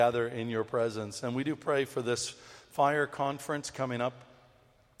gather in your presence. And we do pray for this fire conference coming up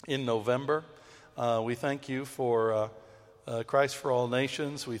in November. We thank you for Christ for All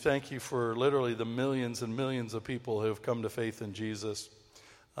Nations. We thank you for literally the millions and millions of people who have come to faith in Jesus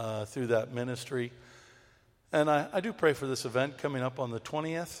through that ministry. And I do pray for this event coming up on the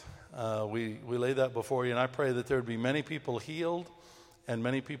 20th. We lay that before you, and I pray that there would be many people healed and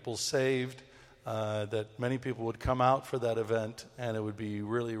many people saved, that many people would come out for that event, and it would be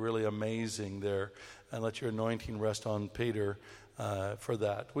really, really amazing there. And let your anointing rest on Peter for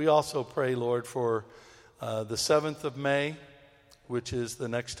that. We also pray, Lord, for the 7th of May, which is the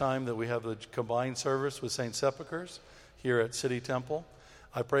next time that we have a combined service with St. Sepulchre's here at City Temple.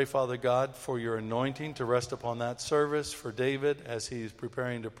 I pray, Father God, for your anointing to rest upon that service, for David as he's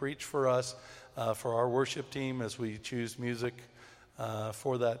preparing to preach for us, for our worship team as we choose music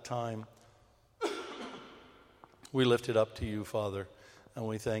for that time. We lift it up to you, Father, and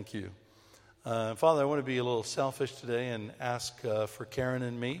we thank you. Father, I want to be a little selfish today and ask for Karen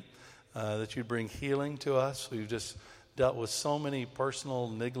and me that you'd bring healing to us. We've just dealt with so many personal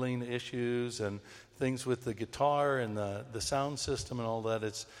niggling issues and things with the guitar and the sound system and all that.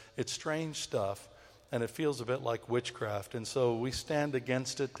 It's strange stuff, and it feels a bit like witchcraft. And so we stand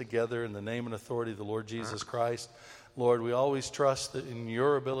against it together in the name and authority of the Lord Jesus Christ. Lord, we always trust that in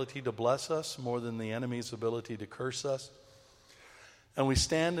your ability to bless us more than the enemy's ability to curse us. And we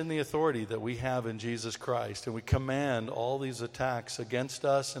stand in the authority that we have in Jesus Christ, and we command all these attacks against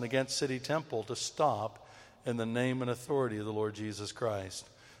us and against City Temple to stop in the name and authority of the Lord Jesus Christ.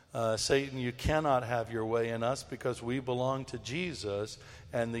 Satan, you cannot have your way in us because we belong to Jesus,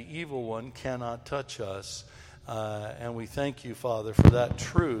 and the evil one cannot touch us. And we thank you, Father, for that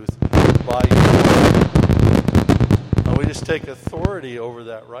truth by your word. We just take authority over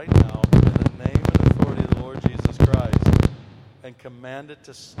that right now in the name and authority of the Lord Jesus Christ and command it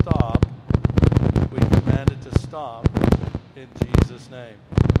to stop. We command it to stop in Jesus' name.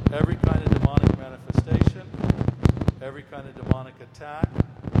 Every kind of demonic manifestation, every kind of demonic attack,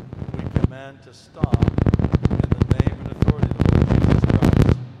 we command to stop in the name and authority of the Lord Jesus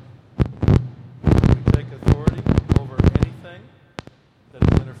Christ. We take authority over anything that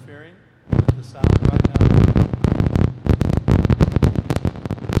is interfering with the sound right now.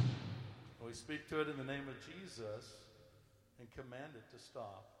 We speak to it in the name of Jesus and command it to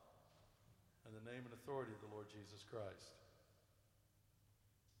stop in the name and authority of the Lord Jesus Christ.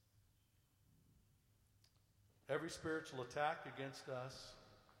 Every spiritual attack against us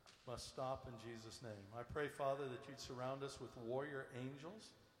must stop in Jesus' name. I pray, Father, that you'd surround us with warrior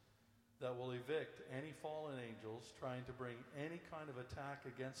angels that will evict any fallen angels trying to bring any kind of attack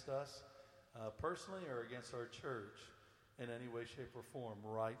against us personally or against our church in any way, shape, or form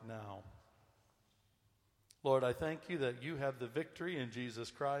right now. Lord, I thank you that you have the victory in Jesus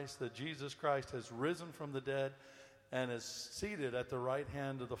Christ, that Jesus Christ has risen from the dead and is seated at the right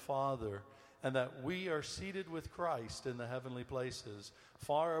hand of the Father, and that we are seated with Christ in the heavenly places,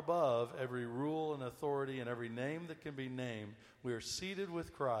 far above every rule and authority and every name that can be named. We are seated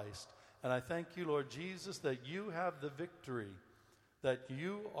with Christ. And I thank you, Lord Jesus, that you have the victory, that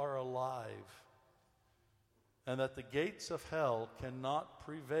you are alive, and that the gates of hell cannot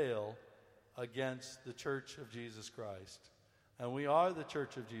prevail against the church of Jesus Christ. And we are the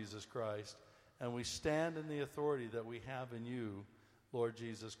church of Jesus Christ, and we stand in the authority that we have in you, Lord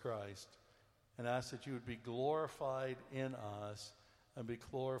Jesus Christ, and ask that you would be glorified in us and be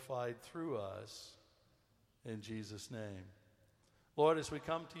glorified through us in Jesus' name. Lord, as we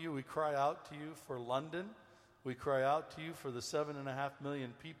come to you, we cry out to you for London. We cry out to you for the 7.5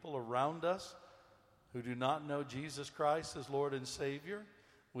 million people around us who do not know Jesus Christ as Lord and Savior.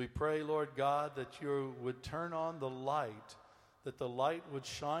 We pray, Lord God, that you would turn on the light, that the light would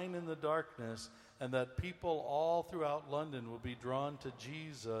shine in the darkness, and that people all throughout London will be drawn to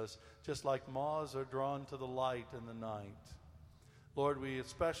Jesus, just like moths are drawn to the light in the night. Lord, we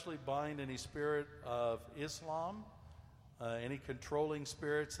especially bind any spirit of Islam, any controlling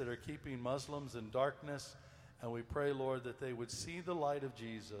spirits that are keeping Muslims in darkness, and we pray, Lord, that they would see the light of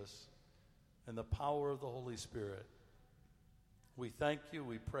Jesus and the power of the Holy Spirit. We thank you,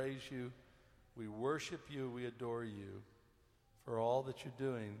 we praise you, we worship you, we adore you for all that you're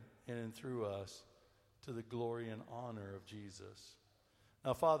doing in and through us to the glory and honor of Jesus.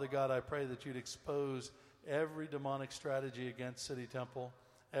 Now, Father God, I pray that you'd expose every demonic strategy against City Temple,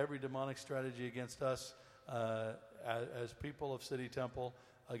 every demonic strategy against us as people of City Temple,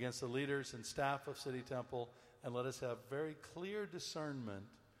 against the leaders and staff of City Temple, and let us have very clear discernment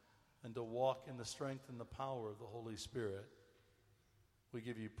and to walk in the strength and the power of the Holy Spirit. We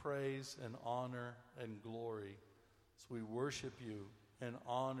give you praise and honor and glory as we worship you and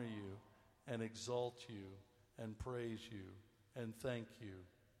honor you and exalt you and praise you and thank you.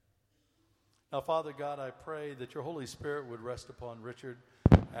 Now, Father God, I pray that your Holy Spirit would rest upon Richard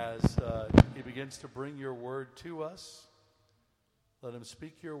as he begins to bring your word to us. Let him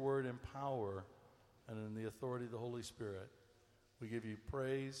speak your word in power and in the authority of the Holy Spirit. We give you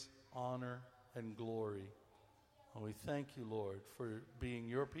praise, honor, and glory. And we thank you, Lord, for being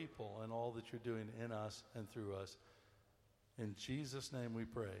your people and all that you're doing in us and through us. In Jesus' name we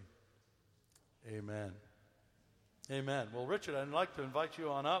pray. Amen. Amen. Well, Richard, I'd like to invite you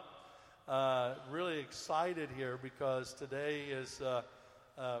on up. Really excited here because today is a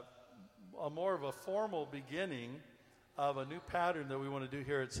more of a formal beginning of a new pattern that we want to do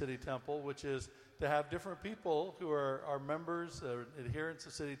here at City Temple, which is to have different people who are members or adherents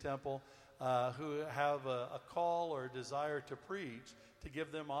of City Temple who have a call or a desire to preach, to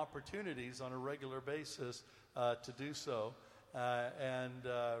give them opportunities on a regular basis to do so. And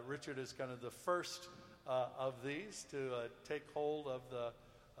Richard is kind of the first of these to take hold of the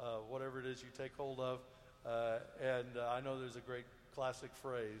whatever it is you take hold of. And I know there's a great classic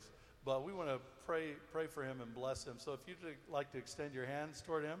phrase, but we want to pray for him and bless him. So if you'd like to extend your hands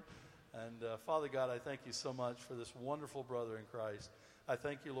toward him. And Father God, I thank you so much for this wonderful brother in Christ. I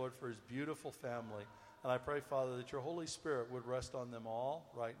thank you, Lord, for his beautiful family. And I pray, Father, that your Holy Spirit would rest on them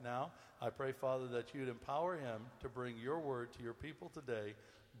all right now. I pray, Father, that you'd empower him to bring your word to your people today,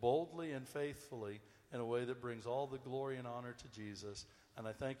 boldly and faithfully, in a way that brings all the glory and honor to Jesus. And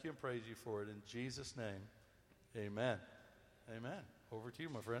I thank you and praise you for it. In Jesus' name, amen. Amen. Over to you,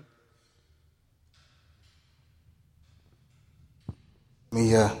 my friend.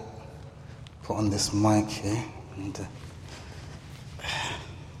 Me put on this mic here and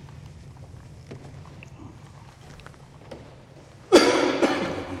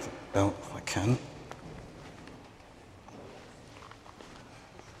belt if I can.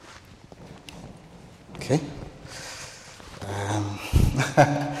 Okay.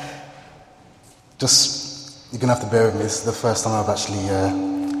 Just, you're going to have to bear with me. This is the first time I've actually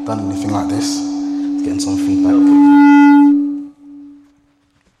done anything like this. Getting some feedback.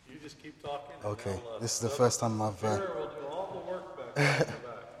 You just keep talking. Okay. This is the first time I've we'll do all the work back.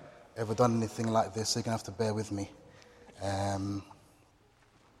 ever done anything like this, so you're going to have to bear with me.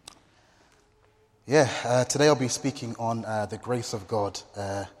 Today I'll be speaking on the grace of God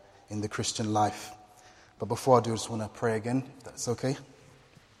in the Christian life. But before I do, I just want to pray again, if that's okay.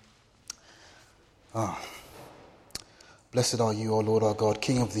 Blessed are you, O Lord our God,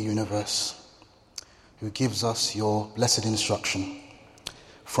 King of the universe, who gives us your blessed instruction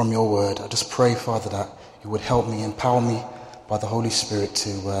from your word. I just pray, Father, that you would help me, empower me by the Holy Spirit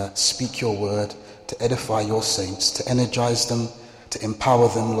to speak your word, to edify your saints, to energize them, to empower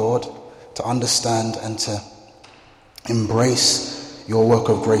them, Lord, to understand and to embrace your work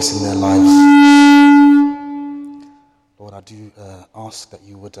of grace in their lives. Lord, I do ask that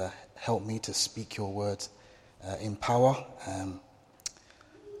you would help me to speak your word in power.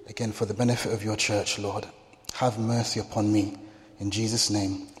 Again, for the benefit of your church, Lord, have mercy upon me. In Jesus'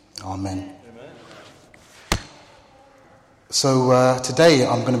 name, amen. So today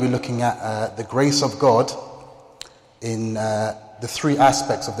I'm going to be looking at the grace of God in the three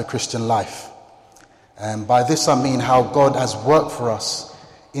aspects of the Christian life. And by this I mean how God has worked for us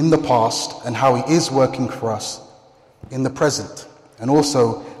in the past and how he is working for us in the present, and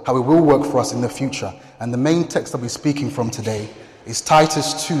also how he will work for us in the future. And the main text I'll be speaking from today is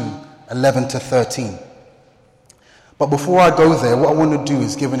Titus 2:11-13. But before I go there, what I want to do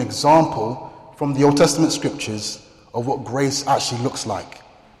is give an example from the Old Testament scriptures of what grace actually looks like.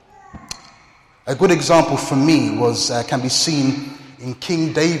 A good example for me can be seen in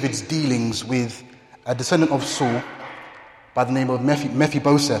King David's dealings with a descendant of Saul by the name of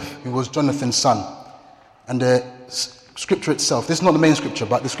Mephibosheth, who was Jonathan's son. And the scripture itself, this is not the main scripture,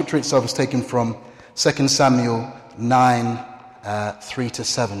 but the scripture itself is taken from 2 Samuel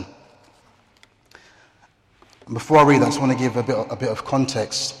 9:3-7. Before I read that, I just want to give a bit of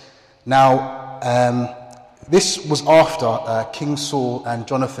context. Now, this was after King Saul and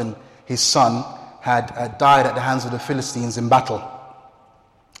Jonathan, his son, had died at the hands of the Philistines in battle.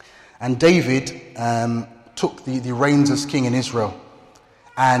 And David took the reins as king in Israel.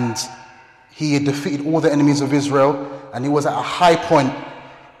 And he had defeated all the enemies of Israel, and he was at a high point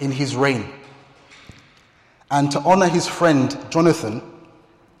in his reign. And to honor his friend Jonathan,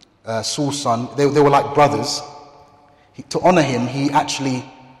 Saul's son, they were like brothers. To honor him, he actually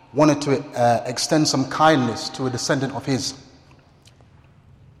wanted to extend some kindness to a descendant of his.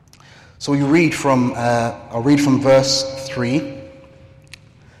 So I'll read from verse 3.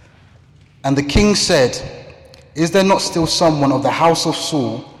 And the king said, "Is there not still someone of the house of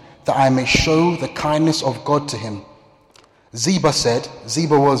Saul, that I may show the kindness of God to him?" Ziba said,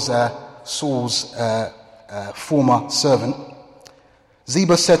 Ziba was Saul's former servant.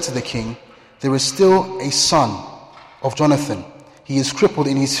 Ziba said to the king, "There is still a son of Jonathan. He is crippled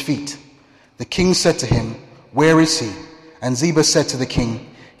in his feet." The king said to him, "Where is he?" And Ziba said to the king,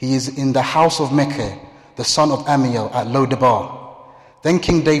 "He is in the house of Mechir, the son of Amiel, at Lo-debar." Then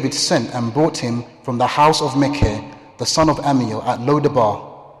King David sent and brought him from the house of Mechir, the son of Amiel, at Lo-debar.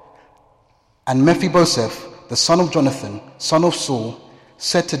 And Mephibosheth, the son of Jonathan, son of Saul,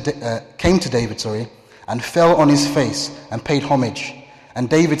 came to David, and fell on his face and paid homage. And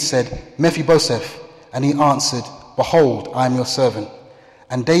David said, "Mephibosheth," and he answered, "Behold, I am your servant."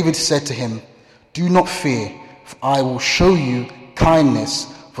 And David said to him, "Do not fear, for I will show you kindness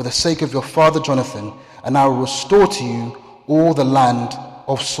for the sake of your father Jonathan, and I will restore to you all the land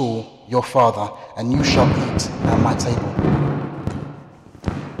of Saul your father, and you shall eat at my table."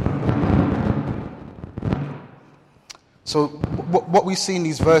 So what we see in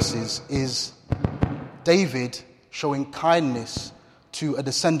these verses is David showing kindness to a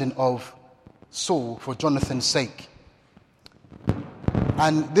descendant of Saul for Jonathan's sake.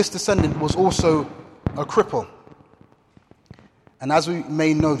 And this descendant was also a cripple. And as we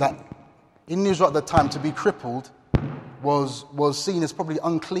may know, that in Israel at the time, to be crippled was seen as probably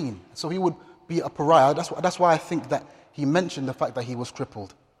unclean. So he would be a pariah. That's why I think that he mentioned the fact that he was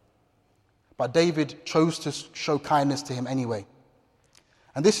crippled. But David chose to show kindness to him anyway.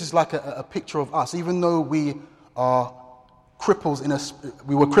 And this is like a picture of us. Even though we are cripples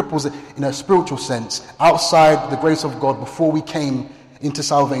we were cripples in a spiritual sense, outside the grace of God, before we came into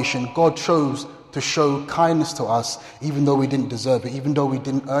salvation, God chose to show kindness to us, even though we didn't deserve it, even though we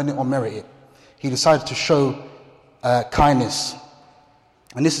didn't earn it or merit it. He decided to show kindness.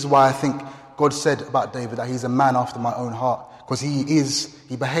 And this is why I think God said about David that he's a man after my own heart, because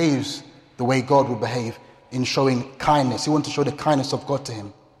he behaves the way God would behave in showing kindness. He wanted to show the kindness of God to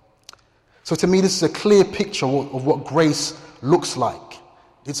him. So to me, this is a clear picture of what grace looks like.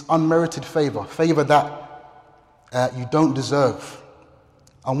 It's unmerited favor that you don't deserve,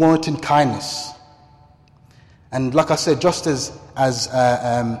 unwarranted kindness. And like I said, just as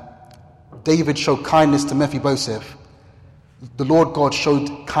David showed kindness to Mephibosheth, the Lord God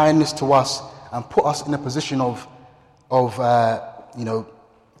showed kindness to us and put us in a position of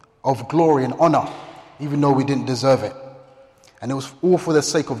glory and honor, even though we didn't deserve it. And it was all for the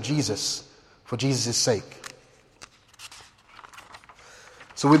sake of Jesus, for Jesus' sake.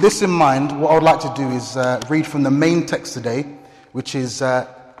 So with this in mind, what I would like to do is read from the main text today, which is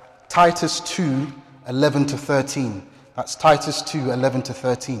Titus 2, 11 to 13. That's Titus 2, 11 to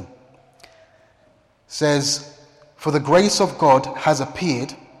 13. It says, "For the grace of God has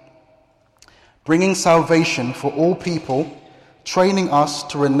appeared, bringing salvation for all people, training us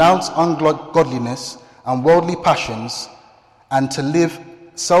to renounce ungodliness and worldly passions, and to live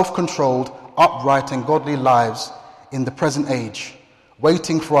self-controlled, upright and godly lives in the present age,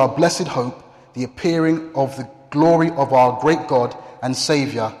 waiting for our blessed hope, the appearing of the glory of our great God and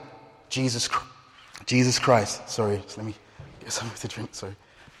Saviour, Jesus Christ." Sorry, just let me get something to drink, sorry.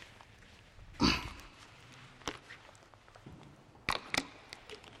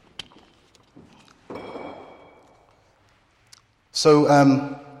 So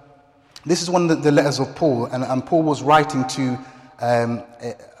this is one of the letters of Paul, and Paul was writing to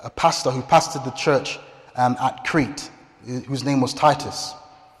a pastor who pastored the church at Crete, whose name was Titus.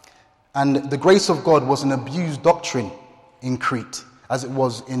 And the grace of God was an abused doctrine in Crete, as it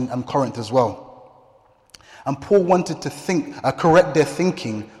was in Corinth as well. And Paul wanted to correct their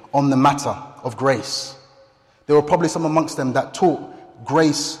thinking on the matter of grace. There were probably some amongst them that taught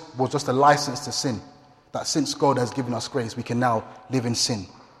grace was just a license to sin, that since God has given us grace, we can now live in sin.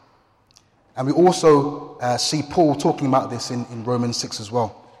 And we also see Paul talking about this in Romans 6 as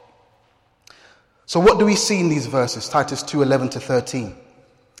well. So what do we see in these verses, Titus 2, 11 to 13?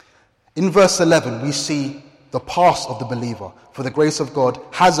 In verse 11, we see the past of the believer. For the grace of God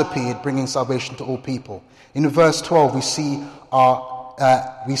has appeared, bringing salvation to all people. In verse 12, we see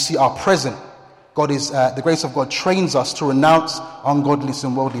our present. The grace of God trains us to renounce ungodliness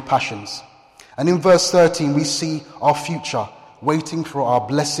and worldly passions. And in verse 13, we see our future, waiting for our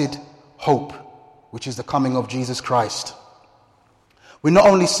blessed hope, which is the coming of Jesus Christ. We not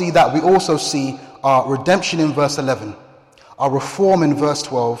only see that, we also see our redemption in verse 11, our reform in verse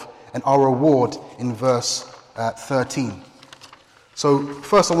 12, and our reward in verse 13. So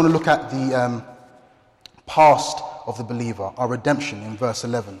first I want to look at the past of the believer, our redemption in verse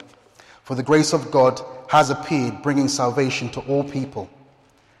 11. For the grace of God has appeared, bringing salvation to all people.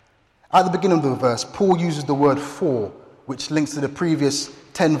 At the beginning of the verse, Paul uses the word for, which links to the previous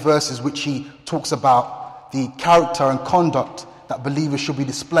 10 verses, which he talks about the character and conduct that believers should be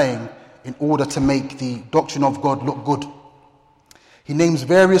displaying in order to make the doctrine of God look good. He names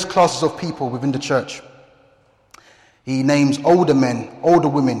various classes of people within the church. He names older men, older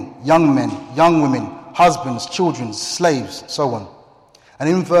women, young men, young women, husbands, children, slaves, so on. And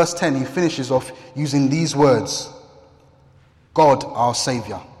in verse 10, he finishes off using these words, God our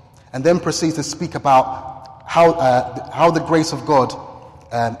Saviour, and then proceeds to speak about how the grace of God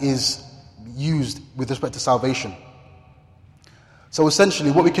is used with respect to salvation. So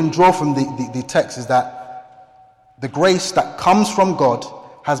essentially, what we can draw from the text is that the grace that comes from God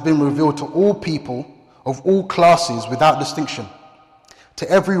has been revealed to all people of all classes without distinction, to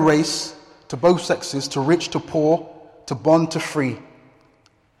every race, to both sexes, to rich, to poor, to bond, to free,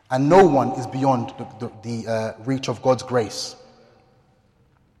 and no one is beyond the reach of God's grace.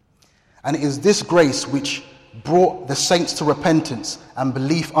 And it is this grace which brought the saints to repentance and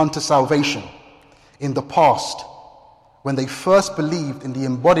belief unto salvation in the past, when they first believed in the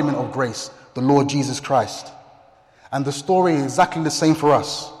embodiment of grace, the Lord Jesus Christ. And the story is exactly the same for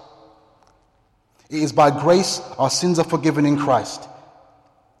us. It is by grace our sins are forgiven in Christ.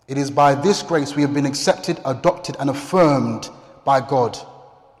 It is by this grace we have been accepted, adopted, and affirmed by God.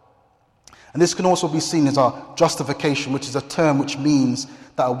 And this can also be seen as our justification, which is a term which means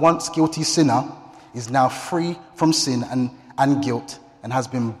that a once guilty sinner is now free from sin and guilt and has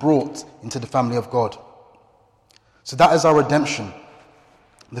been brought into the family of God. So that is our redemption,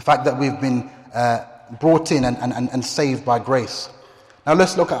 the fact that we've been brought in and saved by grace. Now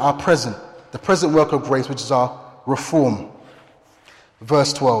let's look at the present work of grace, which is our reform.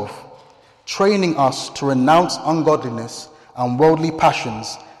 Verse 12, training us to renounce ungodliness and worldly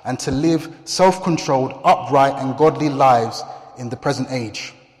passions and to live self-controlled, upright and godly lives in the present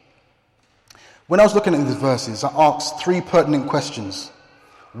age. When I was looking at these verses, I asked 3 pertinent questions.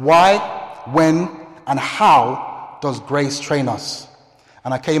 Why, when, and how does grace train us?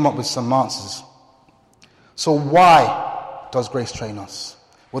 And I came up with some answers. So why does grace train us?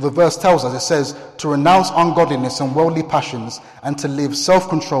 Well, the verse tells us, it says, to renounce ungodliness and worldly passions and to live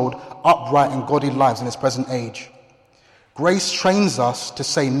self-controlled, upright and godly lives in this present age. Grace trains us to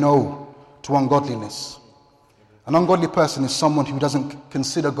say no to ungodliness. An ungodly person is someone who doesn't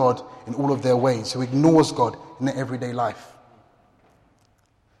consider God in all of their ways, who ignores God in their everyday life.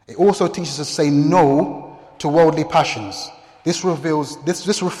 It also teaches us to say no to worldly passions. This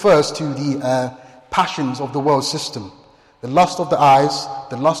refers to the passions of the world system, the lust of the eyes,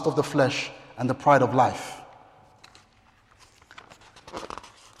 the lust of the flesh, and the pride of life.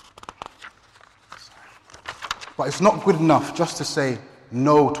 But it's not good enough just to say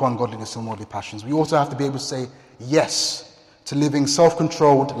no to ungodliness and worldly passions. We also have to be able to say yes to living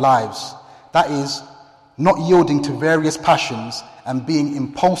self-controlled lives. That is, not yielding to various passions and being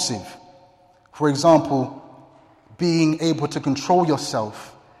impulsive. For example, being able to control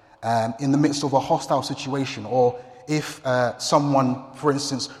yourself in the midst of a hostile situation, or if someone, for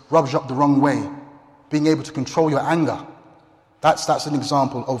instance, rubs you up the wrong way, being able to control your anger. That's an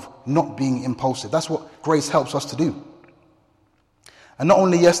example of not being impulsive. That's what grace helps us to do. And not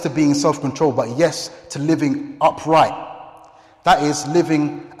only yes to being self-controlled, but yes to living upright. That is,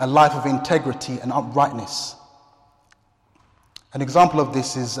 living a life of integrity and uprightness. An example of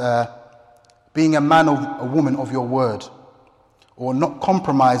this is being a man or a woman of your word, or not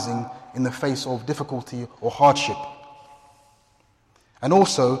compromising in the face of difficulty or hardship. And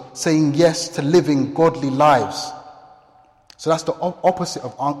also saying yes to living godly lives. So that's the opposite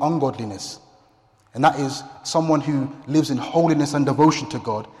of ungodliness. And that is someone who lives in holiness and devotion to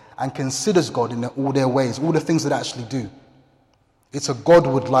God and considers God in all their ways, all the things that they actually do. It's a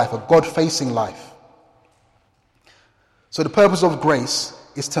Godward life, a God-facing life. So the purpose of grace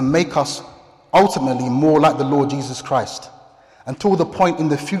is to make us ultimately more like the Lord Jesus Christ, until the point in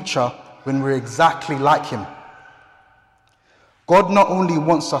the future when we're exactly like him. God not only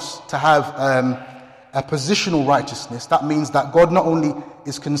wants us to have a positional righteousness. That means that God not only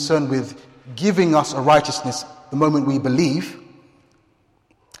is concerned with giving us a righteousness the moment we believe,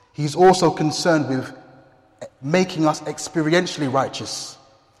 he's also concerned with making us experientially righteous.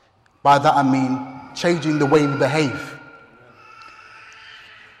 By that I mean changing the way we behave.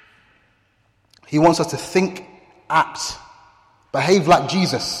 He wants us to think, act, behave like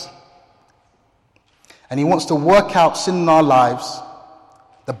Jesus. And he wants to work out sin in our lives,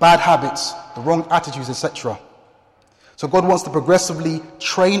 the bad habits, the wrong attitudes, etc. So God wants to progressively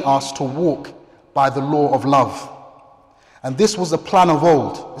train us to walk by the law of love. And this was the plan of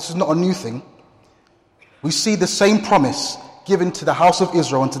old. This is not a new thing. We see the same promise given to the house of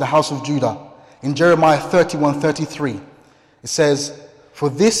Israel and to the house of Judah. In Jeremiah 31:33, it says, "For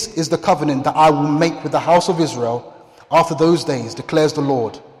this is the covenant that I will make with the house of Israel after those days, declares the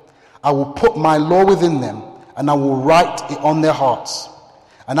Lord. I will put my law within them, and I will write it on their hearts.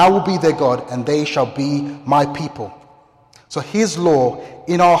 And I will be their God, and they shall be my people." So his law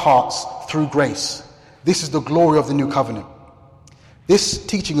in our hearts through grace. This is the glory of the new covenant. This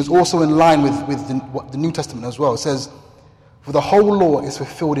teaching is also in line with the New Testament as well. It says, "For the whole law is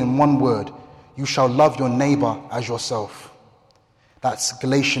fulfilled in one word, you shall love your neighbor as yourself." That's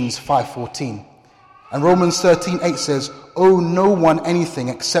Galatians 5:14. And Romans 13:8 says, "Owe no one anything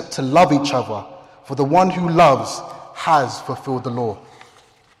except to love each other, for the one who loves has fulfilled the law."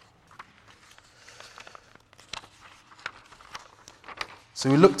 So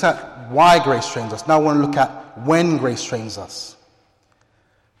we looked at why grace trains us. Now I want to look at when grace trains us.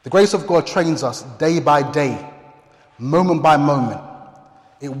 The grace of God trains us day by day, moment by moment.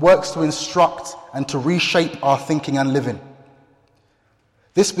 It works to instruct and to reshape our thinking and living.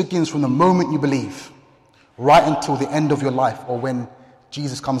 This begins from the moment you believe, right until the end of your life, or when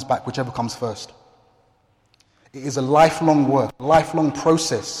Jesus comes back, whichever comes first. It is a lifelong work, lifelong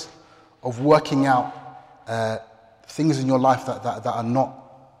process of working out things in your life that are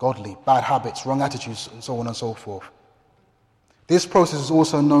not godly, bad habits, wrong attitudes, and so on and so forth. This process is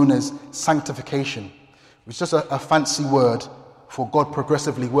also known as sanctification, which is just a fancy word for God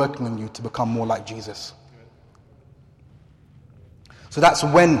progressively working on you to become more like Jesus. So that's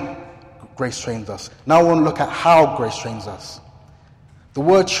when grace trains us. Now I want to look at how grace trains us. The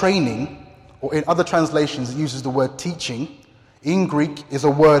word training, or in other translations it uses the word teaching, in Greek is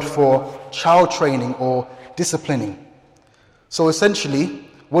a word for child training or disciplining. So essentially,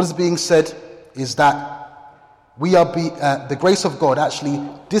 what is being said is that the grace of God actually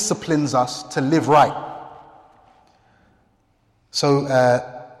disciplines us to live right. So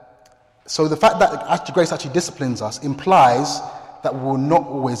the fact that grace actually disciplines us implies that we will not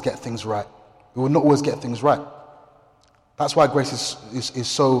always get things right. We will not always get things right. That's why grace is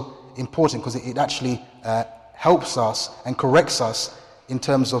so important, because it actually helps us and corrects us in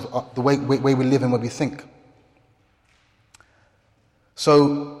terms of the way we live and way we think.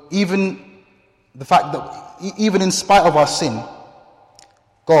 So even the fact that even in spite of our sin,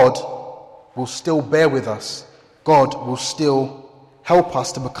 God will still bear with us. God will still help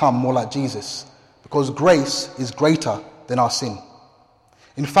us to become more like Jesus, because grace is greater than our sin.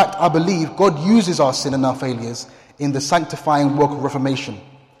 In fact, I believe God uses our sin and our failures in the sanctifying work of reformation,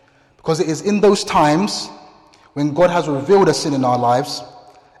 because it is in those times when God has revealed a sin in our lives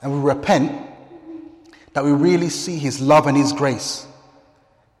and we repent that we really see his love and his grace.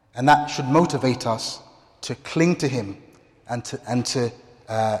 And that should motivate us to cling to him and to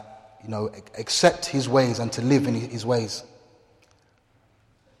accept his ways and to live in his ways.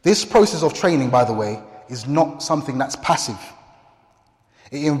 This process of training, by the way, is not something that's passive.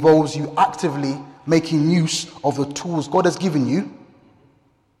 It involves you actively making use of the tools God has given you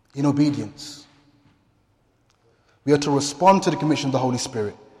in obedience. We are to respond to the conviction of the Holy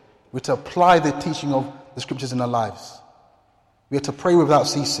Spirit. We are to apply the teaching of the scriptures in our lives. We are to pray without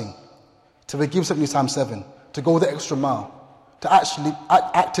ceasing, to forgive 70 times 7, to go the extra mile, to actually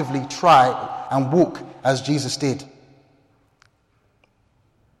actively try and walk as Jesus did.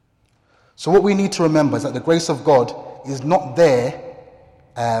 So what we need to remember is that the grace of God is not there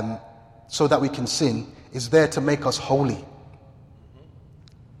so that we can sin. It's there to make us holy.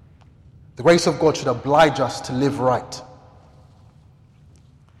 The grace of God should oblige us to live right.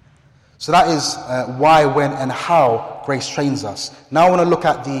 So that is why, when, and how grace trains us. Now I want to look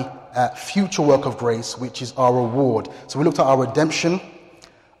at the future work of grace, which is our reward. So we looked at our redemption,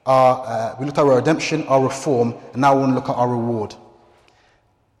 our reform, and now we want to look at our reward.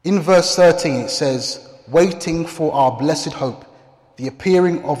 In verse 13 it says, "Waiting for our blessed hope, the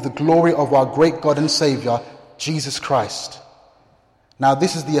appearing of the glory of our great God and Saviour, Jesus Christ." Now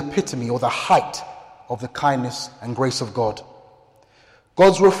this is the epitome or the height of the kindness and grace of God.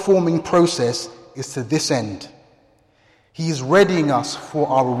 God's reforming process is to this end. He is readying us for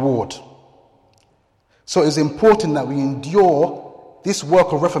our reward. So it is important that we endure this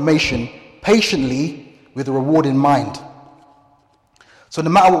work of reformation patiently with the reward in mind. So no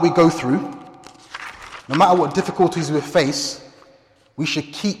matter what we go through, no matter what difficulties we face, we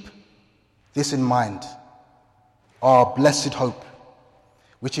should keep this in mind. Our blessed hope,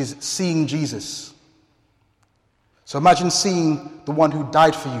 which is seeing Jesus. So imagine seeing the one who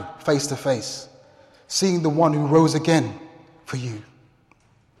died for you face to face, seeing the one who rose again for you,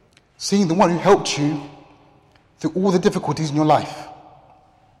 seeing the one who helped you through all the difficulties in your life,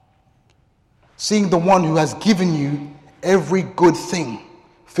 seeing the one who has given you every good thing,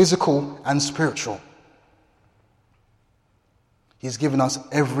 physical and spiritual. He's given us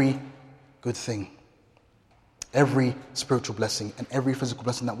every good thing, every spiritual blessing, and every physical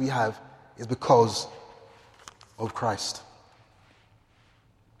blessing that we have is because of Christ.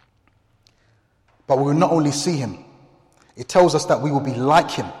 But we will not only see him, it tells us that we will be like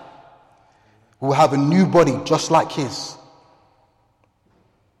him. We will have a new body just like his.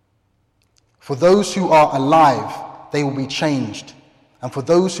 For those who are alive, they will be changed. And for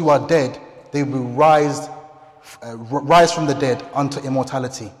those who are dead, they will rise from the dead unto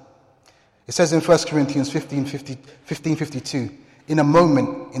immortality. It says in 1 Corinthians 15:52, in a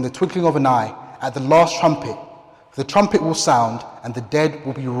moment, in the twinkling of an eye, at the last trumpet, the trumpet will sound, and the dead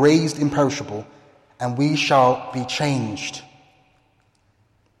will be raised imperishable, and we shall be changed.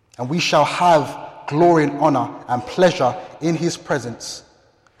 And we shall have glory and honor and pleasure in his presence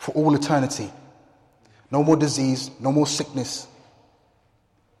for all eternity. No more disease, no more sickness.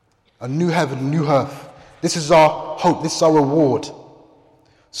 A new heaven, a new earth. This is our hope, this is our reward.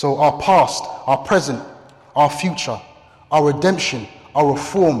 So our past, our present, our future, our redemption, our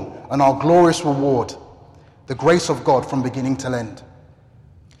reform, and our glorious reward. The grace of God from beginning till end.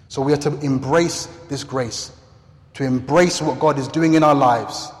 So we are to embrace this grace, to embrace what God is doing in our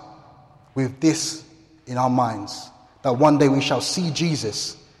lives with this in our minds, that one day we shall see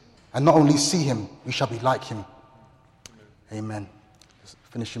Jesus, and not only see him, we shall be like him. Amen. Let's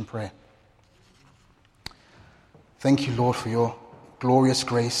finish in prayer. Thank you, Lord, for your glorious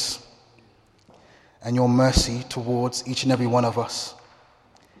grace and your mercy towards each and every one of us.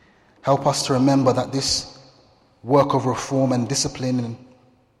 Help us to remember that this work of reform and discipline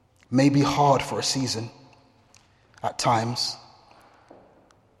may be hard for a season at times,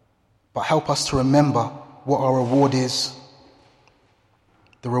 but help us to remember what our reward is,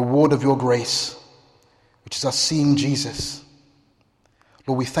 the reward of your grace, which is us seeing Jesus.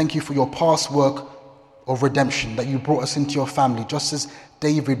 Lord, we thank you for your past work of redemption, that you brought us into your family, just as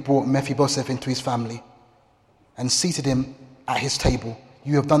David brought Mephibosheth into his family and seated him at his table.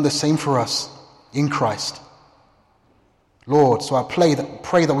 You have done the same for us in Christ. Lord, so I pray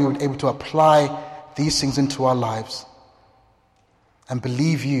that we would be able to apply these things into our lives and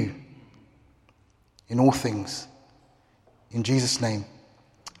believe you in all things. In Jesus' name,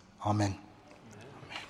 amen.